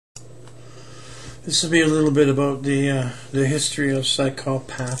This will be a little bit about the history of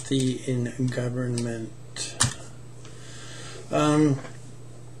psychopathy in government.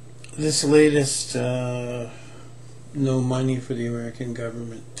 This latest no money for the American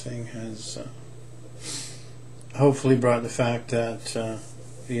government thing has hopefully brought the fact that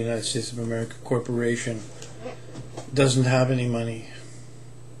the United States of America Corporation doesn't have any money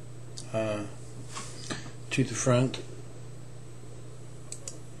to the front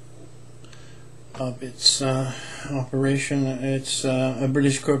of its operation. It's a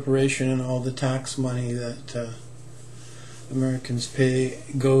British corporation, and all the tax money that Americans pay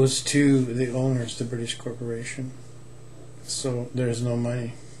goes to the owners, the British corporation. So there's no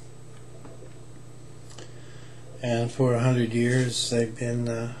money. And for 100 years they've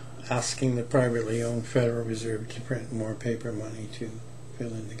been asking the privately owned Federal Reserve to print more paper money to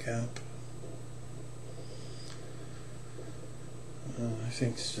fill in the gap. I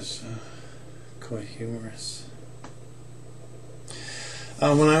think it's just quite humorous.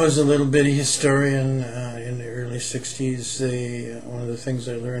 When I was a little bitty historian in the early 60s, one of the things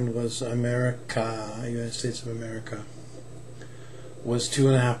I learned was America, United States of America, was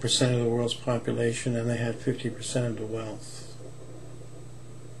 2.5% of the world's population, and they had 50% of the wealth.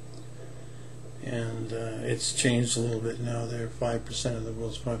 And it's changed a little bit now. They're 5% of the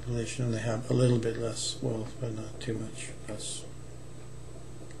world's population, and they have a little bit less wealth, but not too much less.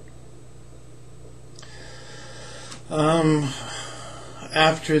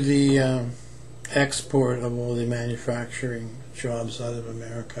 After the export of all the manufacturing jobs out of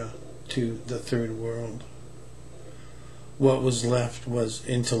America to the third world, what was left was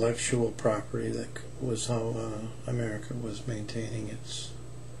intellectual property. That was how America was maintaining its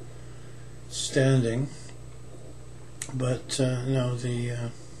standing. But no, the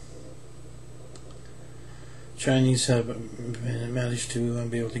Chinese have managed to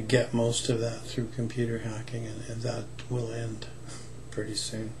be able to get most of that through computer hacking, and that will end pretty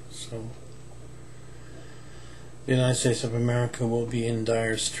soon. So the United States of America will be in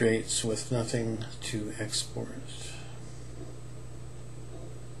dire straits with nothing to export.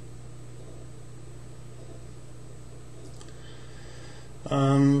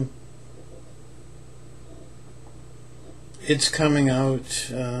 It's coming out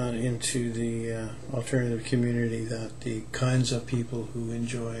into the alternative community that the kinds of people who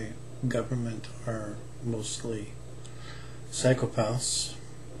enjoy government are mostly psychopaths,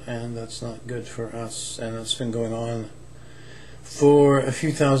 and that's not good for us. And it's been going on for a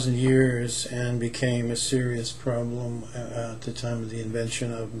few thousand years and became a serious problem at the time of the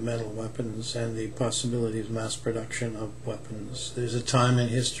invention of metal weapons and the possibility of mass production of weapons. There's a time in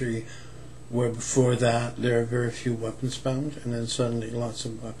history where before that there are very few weapons found, and then suddenly lots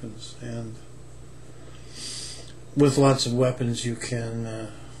of weapons. And with lots of weapons you can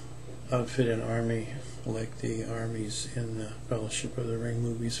outfit an army like the armies in Fellowship of the Ring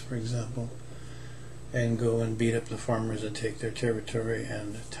movies, for example, and go and beat up the farmers and take their territory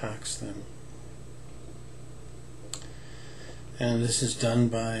and tax them. And this is done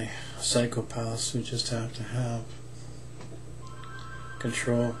by psychopaths who just have to have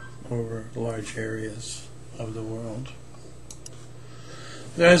control over large areas of the world.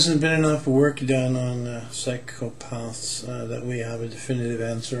 There hasn't been enough work done on psychopaths that we have a definitive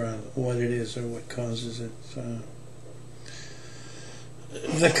answer on what it is or what causes it.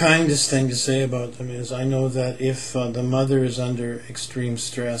 The kindest thing to say about them is, I know that if the mother is under extreme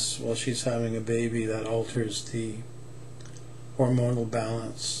stress while she's having a baby, that alters the hormonal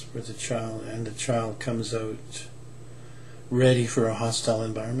balance for the child, and the child comes out ready for a hostile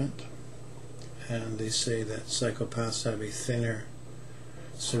environment. And they say that psychopaths have a thinner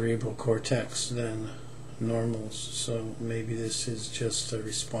cerebral cortex than normals, so maybe this is just a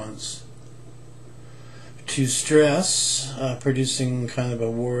response to stress, producing kind of a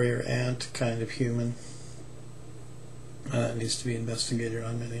warrior ant kind of human. It needs to be investigated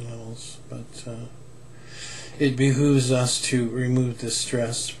on many levels, but it behooves us to remove the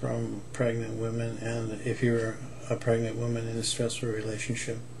stress from pregnant women. And if you're a pregnant woman in a stressful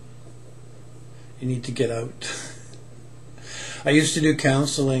relationship, you need to get out. I used to do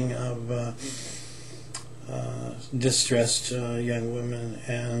counseling of distressed young women,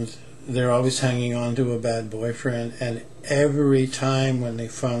 and they're always hanging on to a bad boyfriend, and every time when they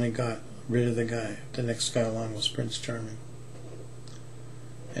finally got rid of the guy, the next guy along was Prince Charming.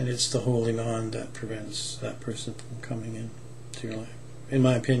 And it's the holding on that prevents that person from coming into your life, in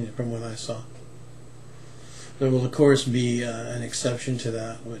my opinion, from what I saw. There will of course be an exception to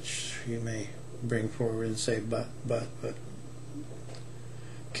that, which you may bring forward and say but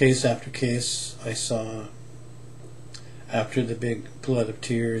case after case I saw after the big flood of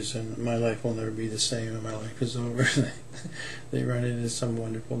tears and my life will never be the same and my life is over, they run into some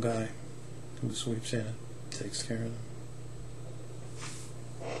wonderful guy who sweeps in and takes care of them.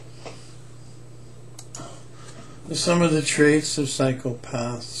 Some of the traits of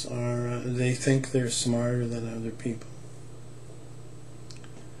psychopaths are they think they're smarter than other people.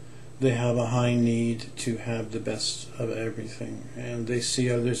 They have a high need to have the best of everything, and they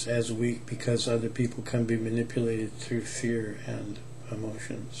see others as weak because other people can be manipulated through fear and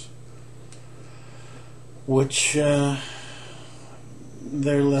emotions, which they're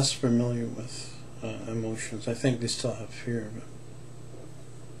less familiar with emotions. I think they still have fear, but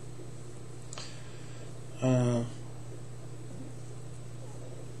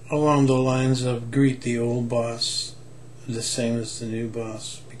along the lines of greet the old boss the same as the new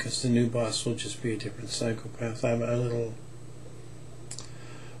boss, because the new boss will just be a different psychopath. I have a little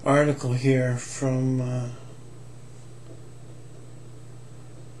article here from a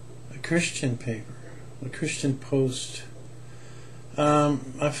Christian paper, the Christian Post. I'm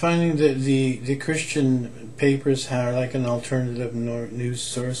finding that the Christian papers have like an alternative news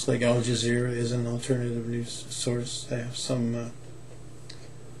source, like Al Jazeera is an alternative news source. They have some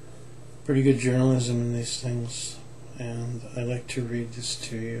pretty good journalism in these things, and I'd like to read this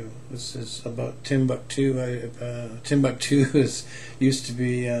to you. This is about Timbuktu. Timbuktu used to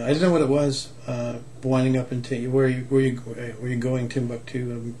be, I didn't know what it was, winding up into, where you going,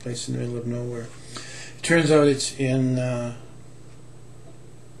 Timbuktu, a place in the middle of nowhere. It turns out it's in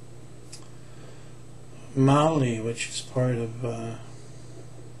Mali, which is part of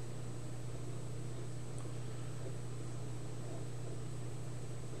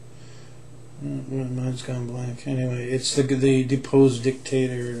mine's gone blank. Anyway, it's the deposed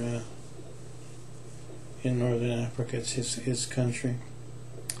dictator in northern Africa. It's his country.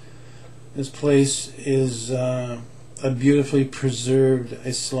 This place is a beautifully preserved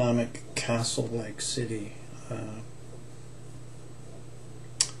Islamic castle-like city,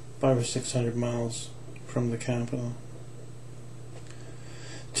 500 or 600 miles from the capital.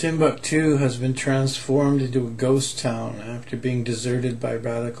 Timbuktu has been transformed into a ghost town after being deserted by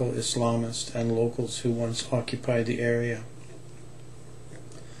radical Islamists and locals who once occupied the area.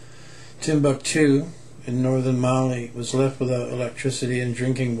 Timbuktu, in northern Mali, was left without electricity and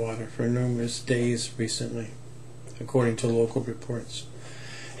drinking water for numerous days recently, according to local reports,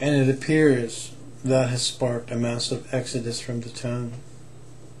 and it appears that has sparked a massive exodus from the town.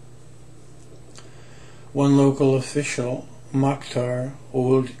 One local official, Mokhtar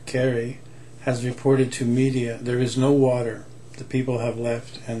Ould Keri, has reported to media there is no water, the people have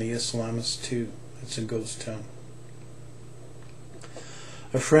left, and the Islamists too. It's a ghost town.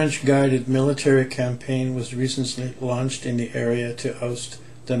 A French-guided military campaign was recently launched in the area to oust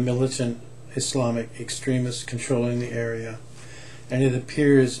the militant Islamic extremists controlling the area, and it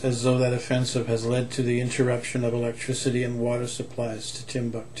appears as though that offensive has led to the interruption of electricity and water supplies to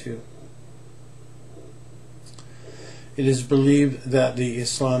Timbuktu. It is believed that the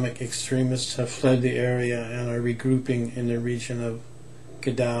Islamic extremists have fled the area and are regrouping in the region of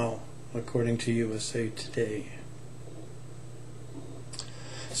Kidal, according to USA Today.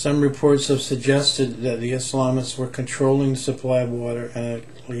 Some reports have suggested that the Islamists were controlling the supply of water and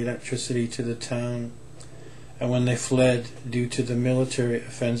electricity to the town, and when they fled due to the military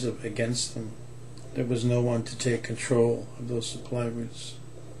offensive against them, there was no one to take control of those supply routes.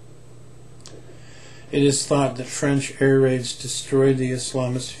 It is thought that French air raids destroyed the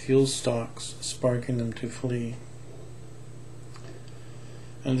Islamist fuel stocks, sparking them to flee.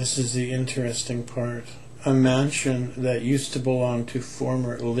 And this is the interesting part. A mansion that used to belong to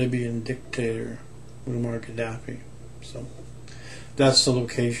former Libyan dictator Muammar Gaddafi, so that's the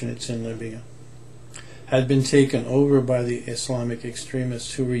location, it's in Libya, had been taken over by the Islamic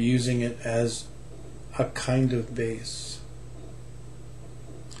extremists who were using it as a kind of base.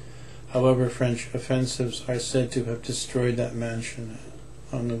 However, French offensives are said to have destroyed that mansion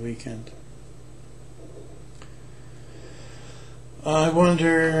on the weekend. I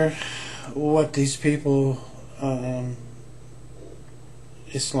wonder what these people,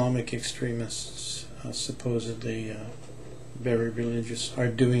 Islamic extremists, supposedly very religious, are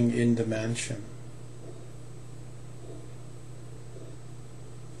doing in the mansion.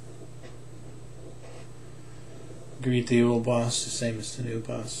 Greet the old boss the same as the new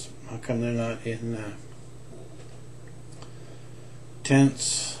boss. How come they're not in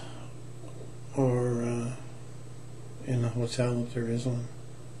tents or in a hotel if there is one?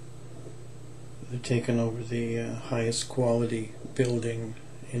 They're taking over the highest quality building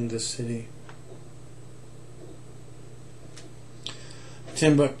in the city.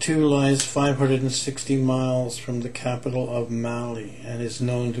 Timbuktu lies 560 miles from the capital of Mali and is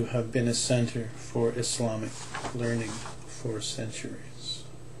known to have been a center for Islamic learning for centuries.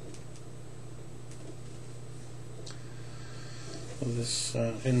 Well, this,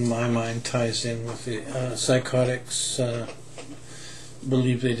 in my mind, ties in with the psychotics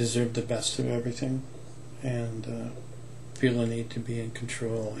believe they deserve the best of everything and feel the need to be in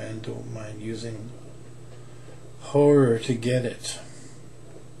control and don't mind using horror to get it.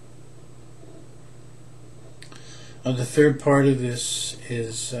 The third part of this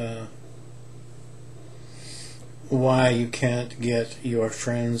is why you can't get your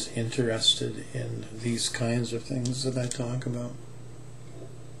friends interested in these kinds of things that I talk about.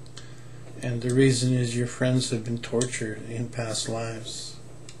 And the reason is your friends have been tortured in past lives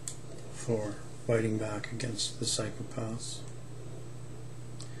for fighting back against the psychopaths.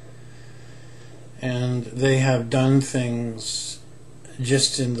 And they have done things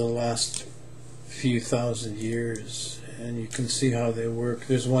just in the last few thousand years, and you can see how they work.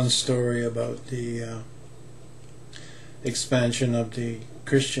 There's one story about the expansion of the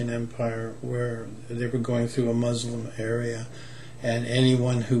Christian empire where they were going through a Muslim area and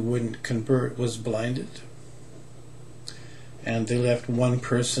anyone who wouldn't convert was blinded, and they left one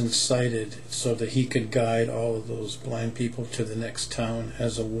person sighted so that he could guide all of those blind people to the next town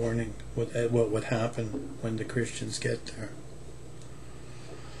as a warning what would happen when the Christians get there.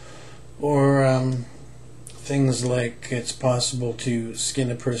 Or things like it's possible to skin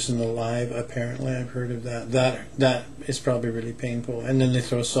a person alive. Apparently, I've heard of that. That is probably really painful. And then they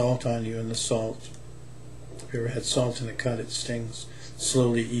throw salt on you, and the salt, if you ever had salt in a cut, it stings.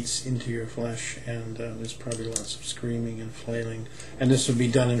 Slowly eats into your flesh, and there's probably lots of screaming and flailing. And this would be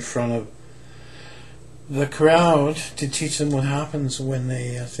done in front of the crowd to teach them what happens when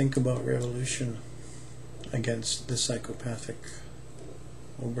they think about revolution against the psychopathic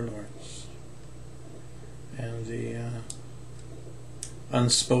overlords. And the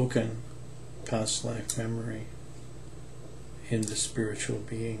unspoken past life memory in the spiritual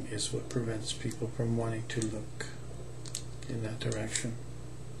being is what prevents people from wanting to look in that direction.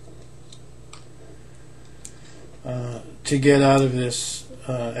 To get out of this,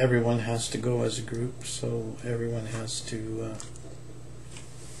 everyone has to go as a group, so everyone has to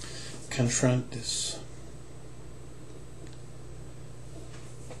confront this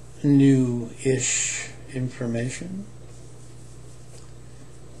new-ish information,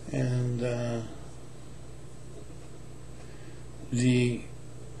 and the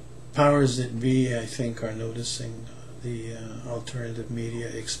powers that be, I think, are noticing the alternative media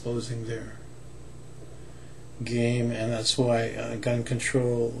exposing their game, and that's why gun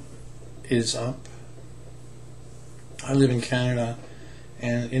control is up. I live in Canada,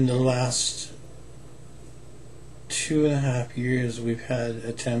 and in the last 2.5 years we've had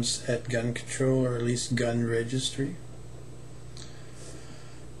attempts at gun control, or at least gun registry,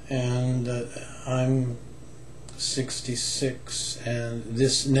 and I'm 66, and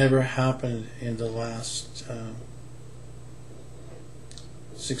this never happened in the last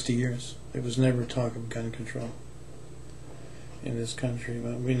 60 years. There was never talk of gun control in this country,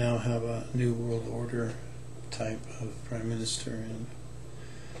 but we now have a new world order type of prime minister, and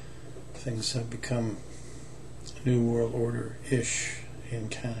things have become new world order-ish in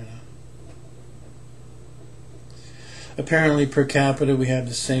Canada. Apparently per capita we have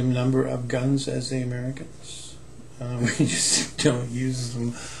the same number of guns as the Americans. We just don't use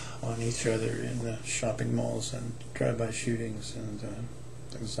them on each other in the shopping malls and drive-by shootings and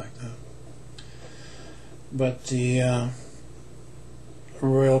things like that. But the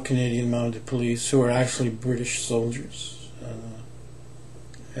Royal Canadian Mounted Police, who are actually British soldiers,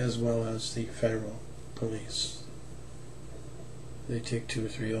 as well as the federal police, they take 2 or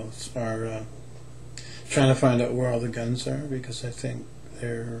 3 oaths, are trying to find out where all the guns are, because I think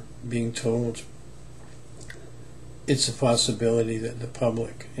they're being told it's a possibility that the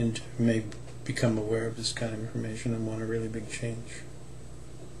public may become aware of this kind of information and want a really big change,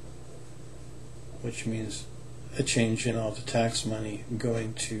 which means a change in all the tax money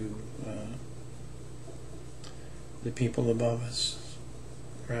going to the people above us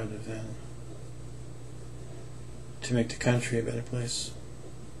rather than to make the country a better place.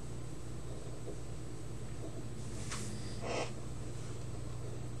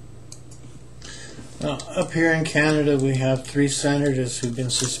 Now, up here in Canada we have 3 senators who've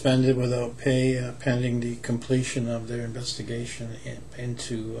been suspended without pay pending the completion of their investigation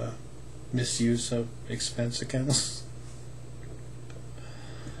into misuse of expense accounts.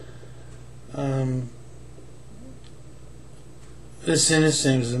 the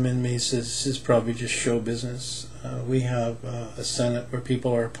cynicism in me says this is probably just show business. We have a Senate where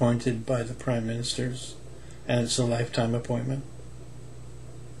people are appointed by the prime ministers, and it's a lifetime appointment.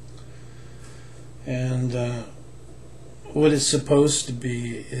 And what it's supposed to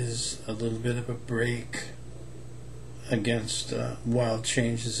be is a little bit of a break against wild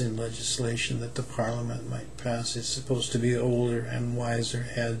changes in legislation that the Parliament might pass. It's supposed to be older and wiser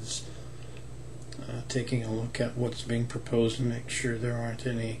heads taking a look at what's being proposed and make sure there aren't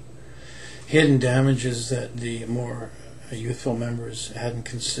any hidden damages that the more youthful members hadn't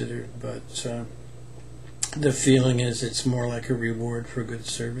considered. But the feeling is it's more like a reward for good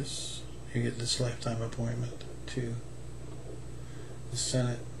service. You get this lifetime appointment to the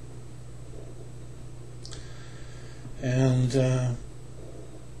Senate. And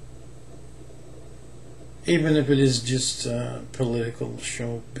even if it is just political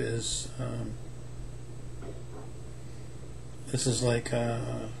showbiz, this is like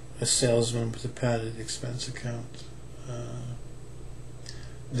a salesman with a padded expense account.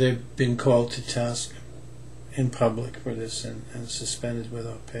 They've been called to task in public for this and suspended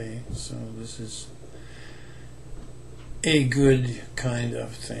without pay. So this is a good kind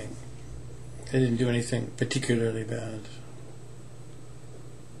of thing. They didn't do anything particularly bad,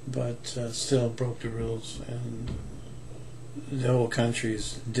 but still broke the rules, and the whole country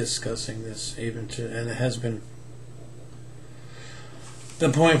is discussing this, and it has been the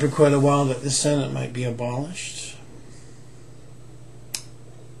point for quite a while that the Senate might be abolished,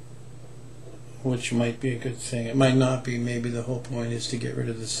 which might be a good thing. It might not be. Maybe the whole point is to get rid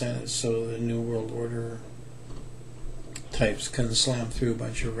of the Senate so the New World Order types can slam through a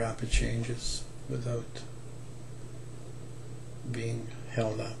bunch of rapid changes without being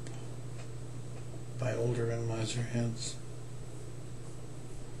held up by older and wiser heads.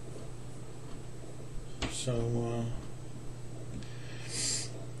 So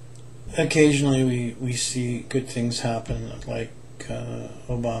occasionally we see good things happen, like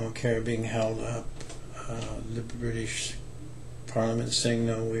Obamacare being held up, the British Parliament saying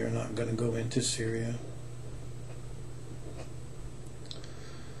no, we are not going to go into Syria.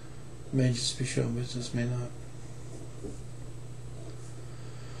 May just be show business, may not.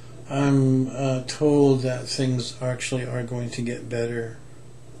 I'm told that things actually are going to get better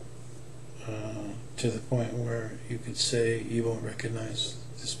to the point where you could say you won't recognize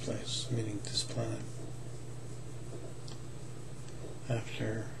this place, meaning this planet,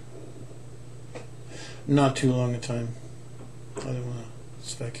 after not too long a time. I don't want to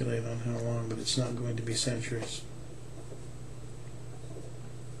speculate on how long, but it's not going to be centuries.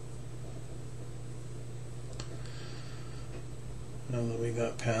 Now that we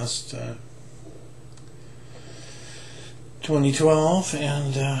got past 2012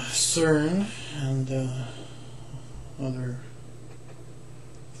 and CERN and other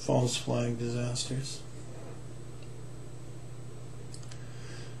false flag disasters,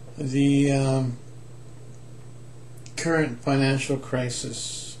 the current financial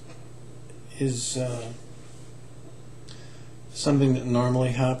crisis is something that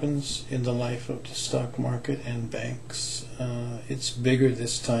normally happens in the life of the stock market and banks. It's bigger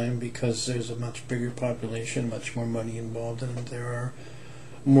this time because there's a much bigger population, much more money involved, and there are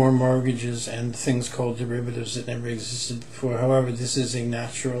more mortgages and things called derivatives that never existed before. However, this is a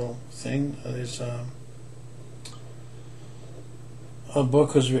natural thing. There's a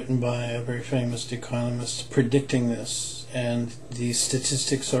book was written by a very famous economist predicting this, and the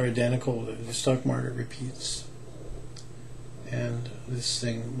statistics are identical. The stock market repeats. And this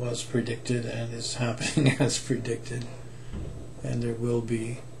thing was predicted and is happening as predicted. And there will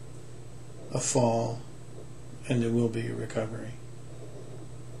be a fall and there will be a recovery.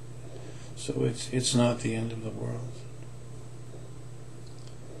 So it's not the end of the world.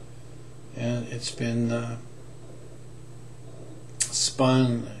 And it's been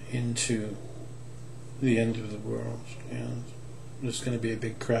spun into the end of the world. And there's going to be a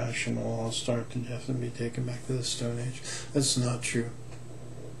big crash and we'll all starve to death and be taken back to the Stone Age. That's not true.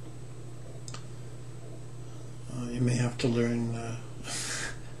 You may have to learn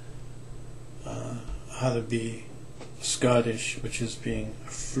how to be Scottish, which is being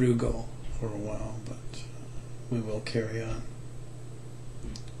frugal, for a while, but we will carry on.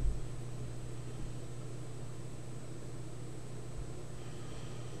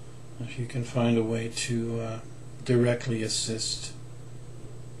 If you can find a way to directly assist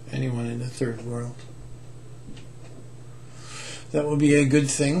anyone in the third world, that would be a good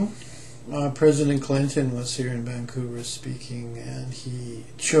thing. President Clinton was here in Vancouver speaking, and he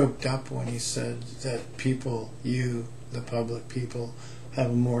choked up when he said that people, you, the public people,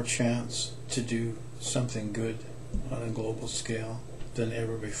 have more chance to do something good on a global scale than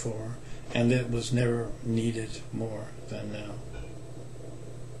ever before, and it was never needed more than now.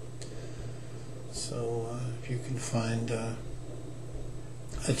 So if you can find a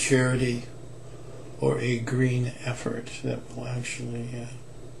charity or a green effort that will actually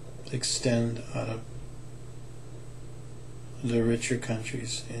extend out of the richer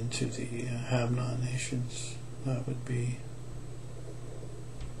countries into the have-not nations, that would be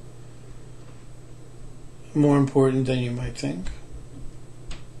more important than you might think.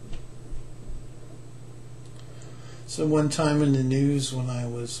 So one time in the news when I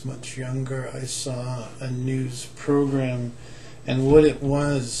was much younger, I saw a news program, and what it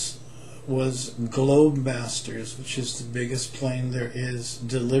was Globemasters, which is the biggest plane there is,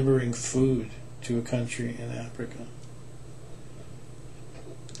 delivering food to a country in Africa.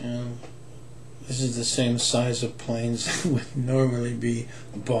 And this is the same size of planes that would normally be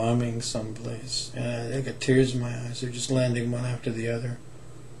bombing someplace. And I got tears in my eyes. They're just landing one after the other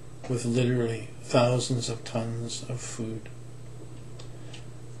with literally thousands of tons of food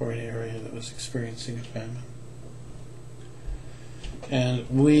for an area that was experiencing a famine. And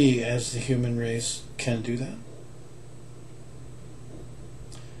we, as the human race, can do that.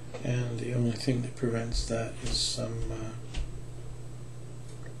 And the only thing that prevents that is some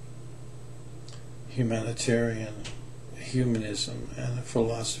humanitarian humanism and a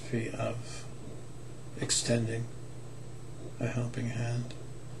philosophy of extending a helping hand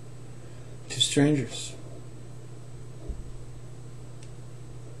to strangers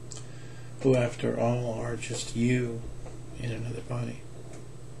who, after all, are just you in another body.